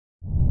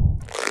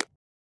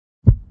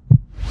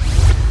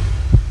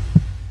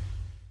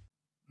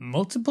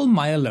Multiple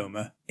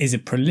myeloma is a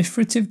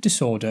proliferative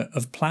disorder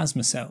of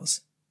plasma cells,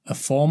 a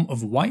form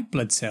of white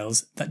blood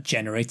cells that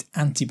generate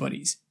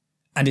antibodies,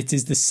 and it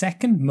is the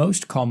second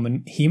most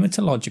common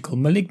hematological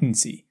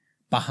malignancy,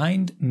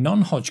 behind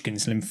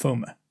non-Hodgkin's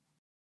lymphoma.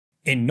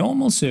 In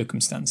normal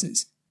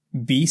circumstances,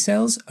 B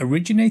cells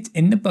originate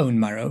in the bone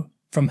marrow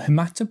from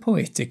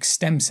hematopoietic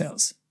stem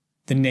cells.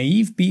 The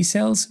naive B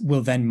cells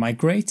will then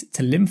migrate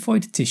to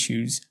lymphoid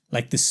tissues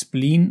like the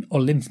spleen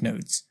or lymph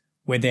nodes,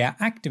 where they are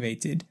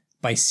activated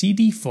by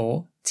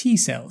CD4 T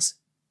cells,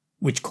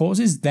 which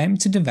causes them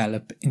to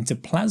develop into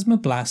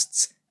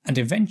plasmablasts and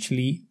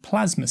eventually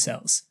plasma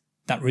cells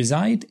that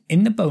reside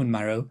in the bone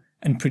marrow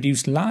and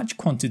produce large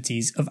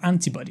quantities of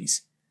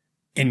antibodies.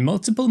 In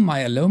multiple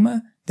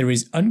myeloma, there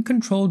is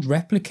uncontrolled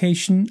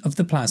replication of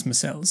the plasma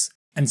cells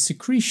and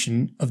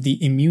secretion of the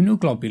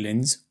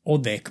immunoglobulins or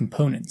their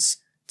components,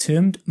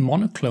 termed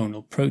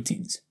monoclonal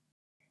proteins.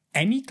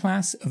 Any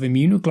class of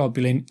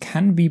immunoglobulin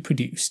can be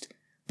produced,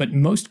 but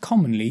most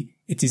commonly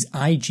it is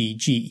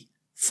IgG,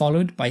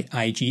 followed by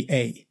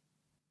IgA.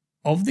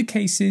 Of the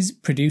cases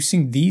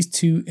producing these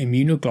two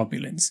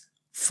immunoglobulins,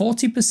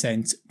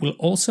 40% will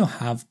also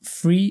have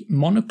free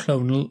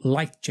monoclonal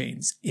light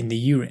chains in the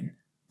urine,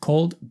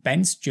 called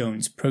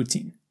Bence-Jones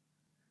protein.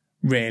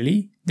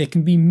 Rarely, there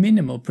can be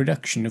minimal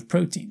production of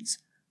proteins,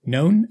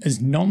 known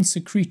as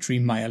non-secretory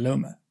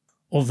myeloma,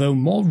 although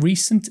more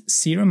recent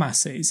serum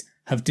assays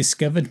have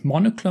discovered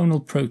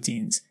monoclonal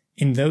proteins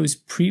in those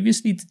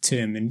previously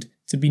determined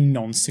to be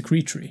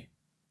non-secretory.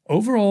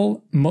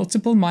 Overall,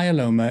 multiple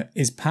myeloma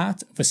is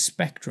part of a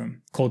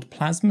spectrum called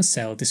plasma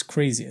cell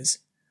dyscrasias,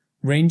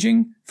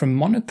 ranging from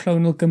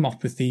monoclonal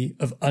gammopathy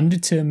of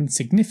undetermined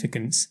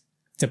significance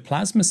to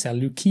plasma cell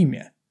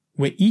leukemia,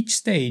 where each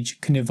stage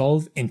can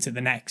evolve into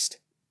the next.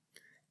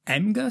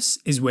 MGUS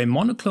is where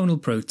monoclonal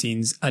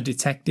proteins are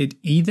detected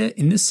either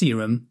in the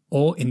serum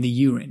or in the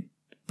urine,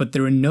 but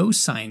there are no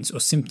signs or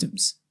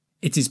symptoms.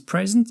 It is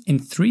present in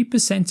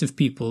 3% of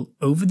people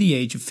over the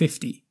age of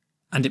 50,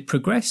 and it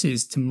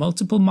progresses to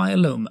multiple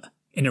myeloma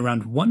in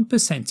around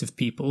 1% of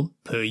people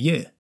per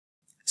year.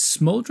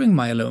 Smoldering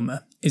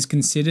myeloma is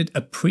considered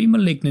a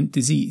pre-malignant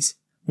disease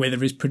where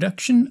there is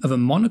production of a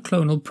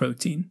monoclonal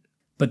protein,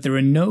 but there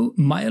are no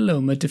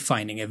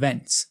myeloma-defining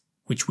events,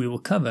 which we will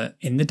cover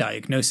in the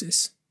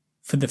diagnosis.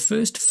 For the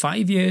first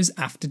 5 years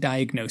after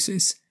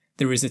diagnosis,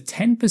 there is a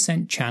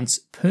 10% chance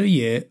per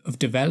year of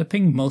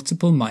developing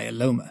multiple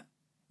myeloma,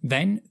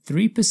 then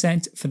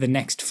 3% for the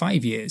next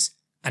 5 years,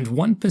 and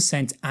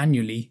 1%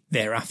 annually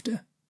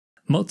thereafter.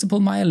 Multiple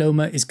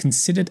myeloma is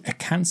considered a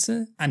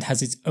cancer and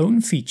has its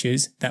own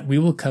features that we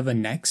will cover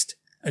next,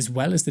 as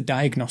well as the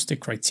diagnostic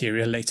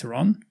criteria later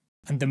on,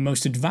 and the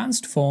most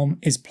advanced form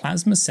is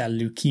plasma cell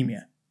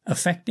leukemia,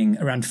 affecting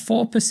around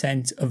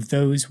 4% of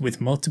those with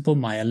multiple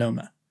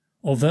myeloma,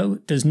 although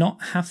does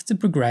not have to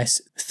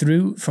progress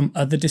through from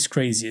other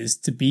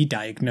dyscrasias to be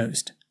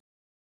diagnosed.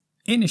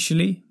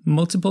 Initially,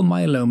 multiple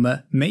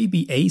myeloma may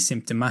be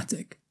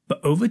asymptomatic,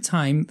 but over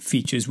time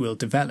features will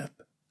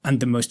develop, and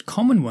the most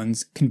common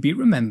ones can be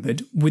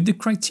remembered with the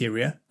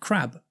criteria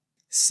CRAB.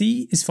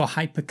 C is for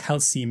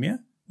hypercalcemia,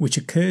 which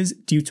occurs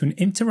due to an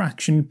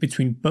interaction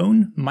between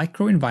bone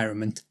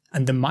microenvironment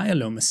and the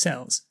myeloma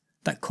cells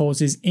that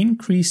causes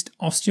increased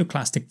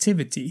osteoclast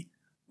activity,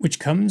 which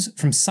comes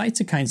from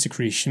cytokine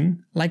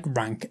secretion like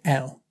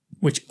RANK-L,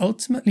 which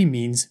ultimately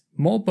means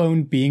more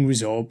bone being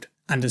resorbed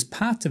and as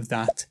part of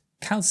that,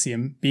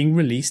 calcium being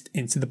released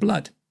into the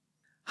blood.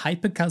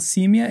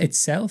 Hypercalcemia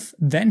itself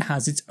then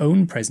has its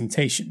own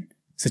presentation,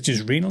 such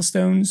as renal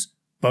stones,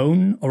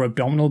 bone or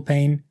abdominal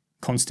pain,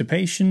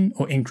 constipation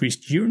or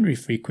increased urinary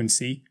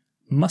frequency,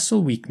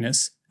 muscle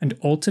weakness, and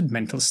altered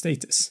mental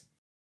status.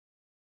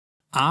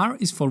 R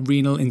is for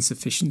renal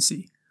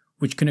insufficiency,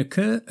 which can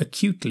occur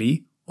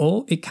acutely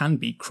or it can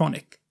be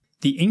chronic.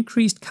 The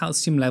increased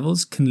calcium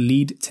levels can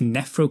lead to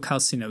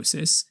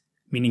nephrocalcinosis,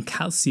 meaning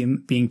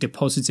calcium being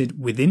deposited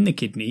within the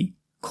kidney,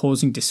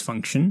 causing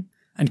dysfunction,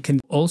 and can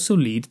also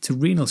lead to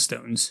renal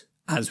stones,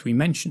 as we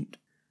mentioned.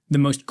 The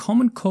most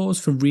common cause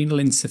for renal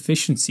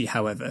insufficiency,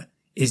 however,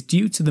 is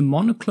due to the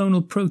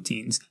monoclonal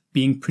proteins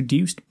being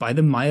produced by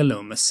the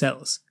myeloma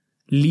cells,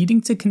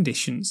 leading to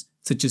conditions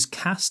such as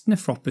cast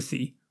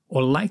nephropathy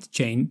or light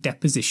chain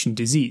deposition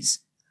disease.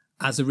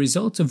 As a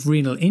result of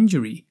renal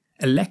injury,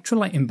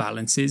 electrolyte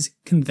imbalances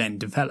can then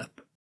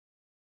develop.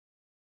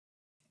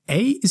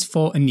 A is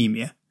for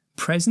anemia,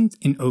 present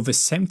in over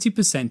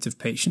 70% of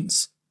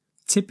patients,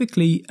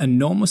 typically a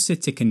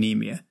normocytic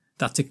anemia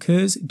that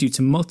occurs due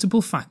to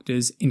multiple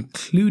factors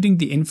including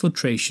the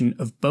infiltration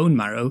of bone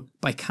marrow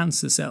by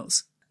cancer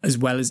cells, as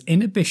well as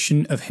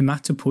inhibition of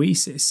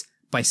hematopoiesis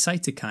by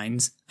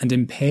cytokines and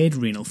impaired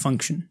renal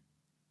function.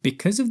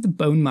 Because of the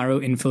bone marrow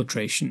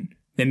infiltration,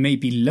 there may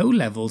be low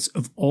levels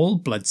of all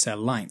blood cell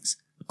lines,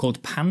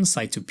 called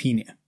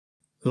pancytopenia.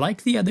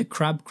 Like the other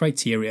CRAB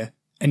criteria,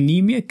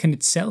 anemia can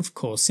itself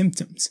cause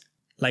symptoms,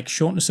 like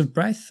shortness of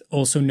breath,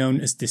 also known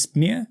as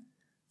dyspnea,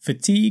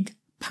 fatigue,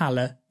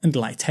 pallor, and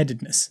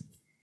lightheadedness.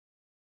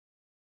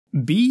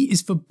 B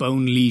is for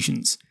bone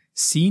lesions,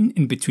 seen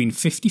in between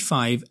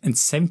 55 and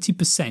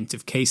 70%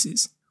 of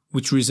cases,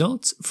 which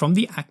results from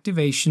the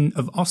activation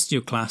of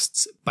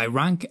osteoclasts by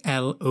rank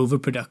L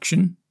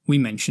overproduction we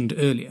mentioned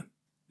earlier.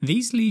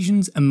 These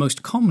lesions are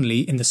most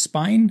commonly in the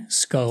spine,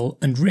 skull,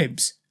 and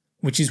ribs,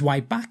 which is why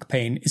back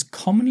pain is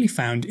commonly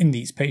found in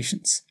these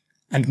patients,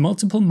 and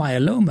multiple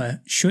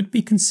myeloma should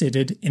be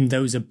considered in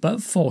those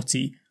above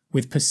 40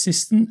 with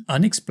persistent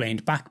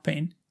unexplained back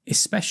pain,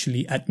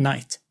 especially at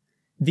night.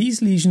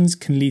 These lesions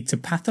can lead to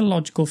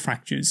pathological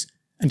fractures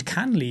and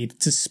can lead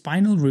to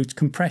spinal root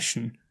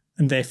compression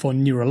and therefore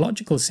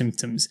neurological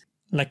symptoms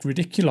like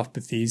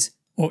radiculopathies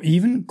or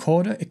even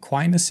cauda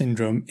equina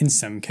syndrome in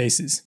some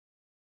cases.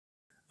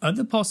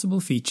 Other possible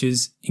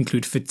features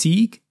include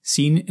fatigue,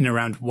 seen in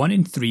around 1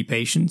 in 3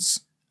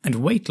 patients, and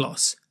weight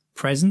loss,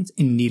 present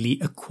in nearly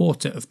a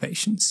quarter of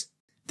patients.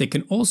 There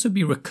can also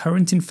be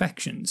recurrent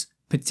infections,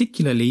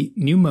 particularly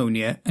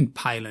pneumonia and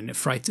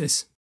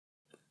pyelonephritis.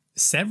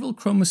 Several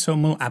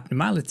chromosomal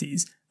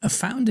abnormalities are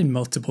found in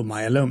multiple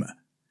myeloma.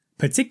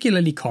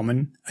 Particularly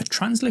common are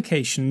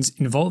translocations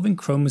involving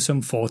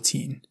chromosome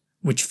 14,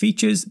 which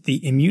features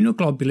the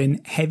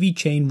immunoglobulin heavy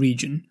chain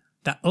region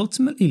that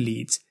ultimately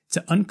leads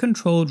to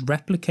uncontrolled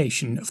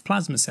replication of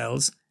plasma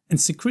cells and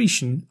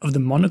secretion of the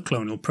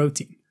monoclonal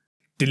protein.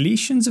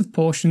 Deletions of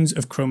portions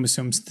of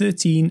chromosomes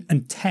 13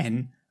 and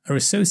 10 are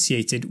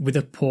associated with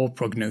a poor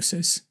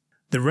prognosis.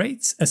 The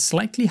rates are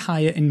slightly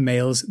higher in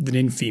males than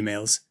in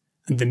females,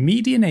 and the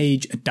median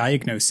age at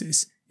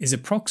diagnosis is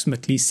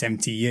approximately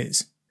 70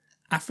 years.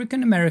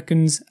 African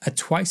Americans are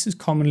twice as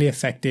commonly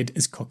affected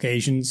as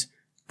Caucasians,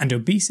 and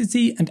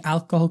obesity and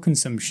alcohol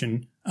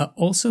consumption are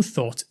also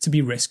thought to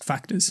be risk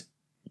factors.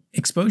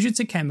 Exposure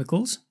to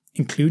chemicals,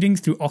 including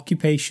through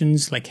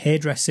occupations like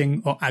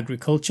hairdressing or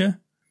agriculture,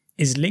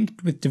 is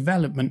linked with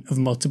development of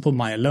multiple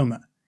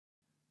myeloma.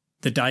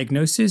 The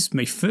diagnosis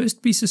may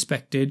first be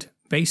suspected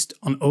based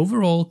on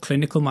overall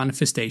clinical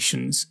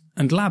manifestations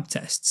and lab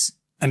tests,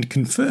 and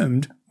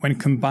confirmed when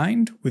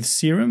combined with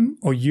serum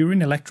or urine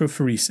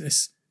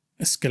electrophoresis,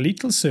 a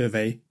skeletal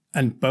survey,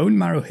 and bone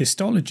marrow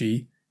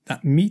histology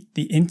that meet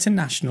the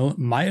International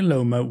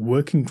Myeloma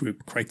Working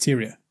Group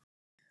criteria.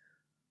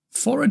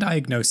 For a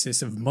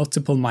diagnosis of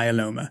multiple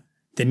myeloma,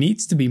 there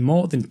needs to be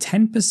more than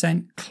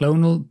 10%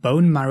 clonal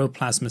bone marrow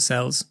plasma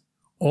cells,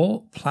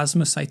 or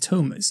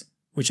plasmacytomas,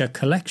 which are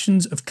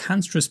collections of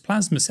cancerous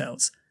plasma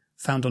cells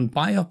found on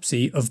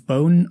biopsy of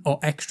bone or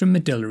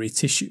extramedullary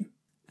tissue,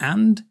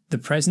 and the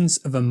presence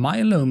of a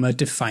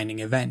myeloma-defining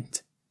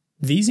event.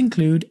 These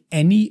include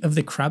any of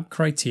the Crab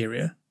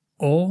criteria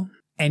or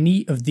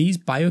any of these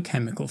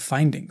biochemical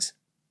findings.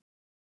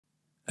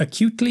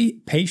 Acutely,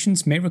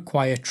 patients may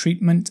require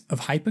treatment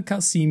of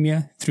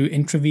hypercalcemia through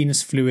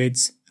intravenous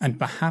fluids and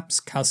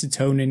perhaps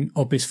calcitonin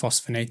or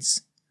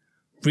bisphosphonates.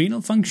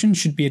 Renal function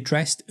should be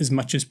addressed as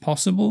much as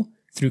possible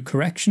through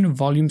correction of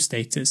volume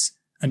status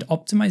and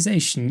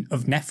optimization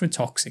of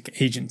nephrotoxic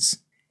agents.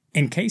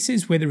 In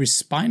cases where there is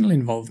spinal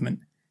involvement,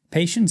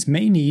 patients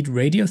may need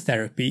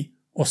radiotherapy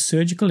or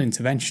surgical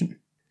intervention.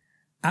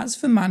 As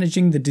for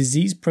managing the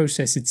disease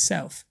process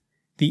itself,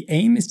 the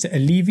aim is to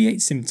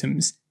alleviate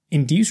symptoms,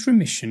 induce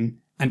remission,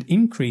 and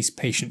increase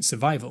patient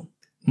survival.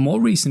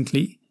 More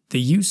recently, the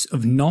use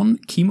of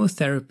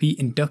non-chemotherapy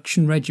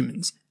induction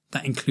regimens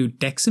that include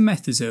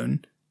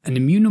dexamethasone, an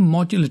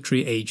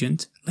immunomodulatory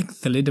agent like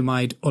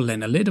thalidomide or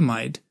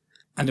lenalidomide,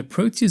 and a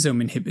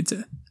proteasome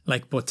inhibitor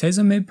like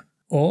bortezomib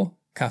or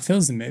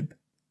carfilzomib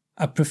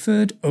are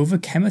preferred over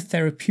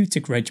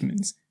chemotherapeutic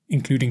regimens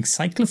including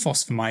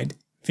cyclophosphamide,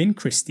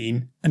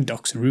 vincristine, and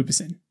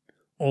doxorubicin,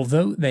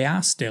 although they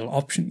are still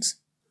options.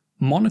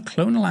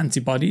 Monoclonal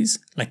antibodies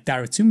like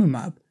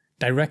daratumumab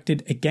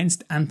directed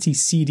against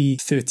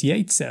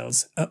anti-CD38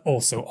 cells are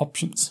also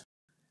options.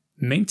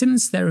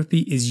 Maintenance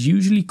therapy is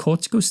usually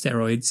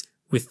corticosteroids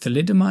with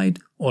thalidomide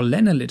or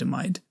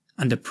lenalidomide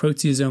and a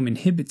proteasome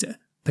inhibitor,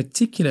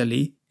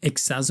 particularly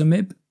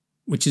ixazomib,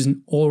 which is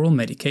an oral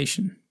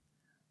medication.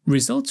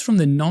 Results from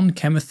the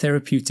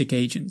non-chemotherapeutic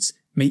agents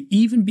may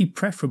even be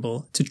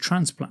preferable to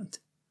transplant,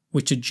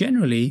 which are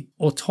generally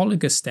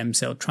autologous stem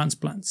cell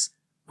transplants,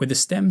 where the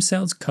stem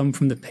cells come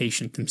from the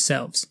patient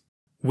themselves.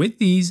 With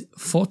these,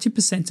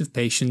 40% of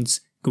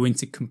patients go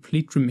into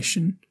complete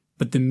remission,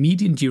 but the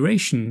median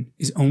duration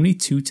is only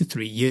 2 to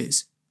 3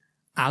 years.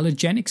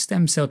 Allogenic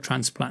stem cell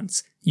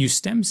transplants use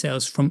stem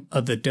cells from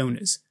other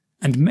donors,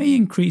 and may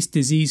increase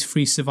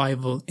disease-free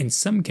survival in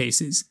some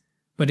cases,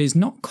 but is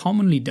not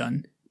commonly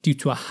done due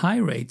to a high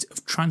rate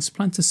of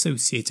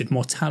transplant-associated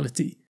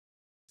mortality.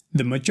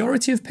 The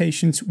majority of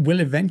patients will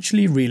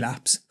eventually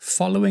relapse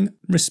following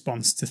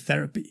response to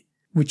therapy,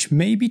 which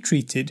may be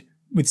treated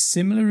with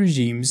similar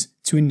regimes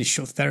to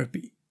initial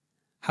therapy.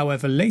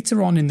 However,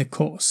 later on in the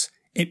course,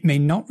 it may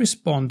not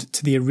respond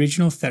to the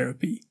original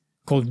therapy,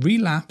 called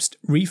relapsed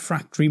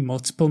refractory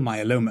multiple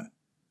myeloma,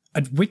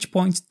 at which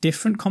point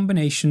different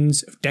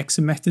combinations of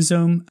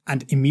dexamethasone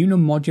and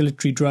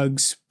immunomodulatory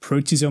drugs,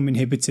 proteasome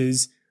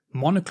inhibitors,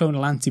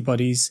 monoclonal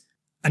antibodies,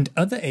 and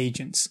other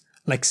agents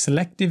like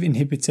selective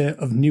inhibitor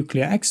of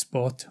nuclear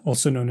export,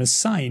 also known as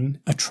SINE,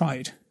 are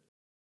tried.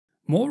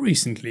 More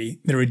recently,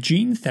 there are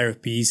gene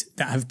therapies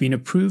that have been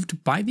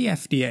approved by the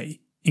FDA,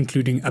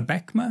 including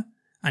Abecma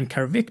and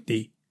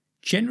Carvykti,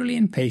 generally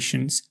in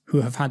patients who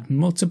have had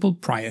multiple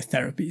prior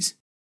therapies.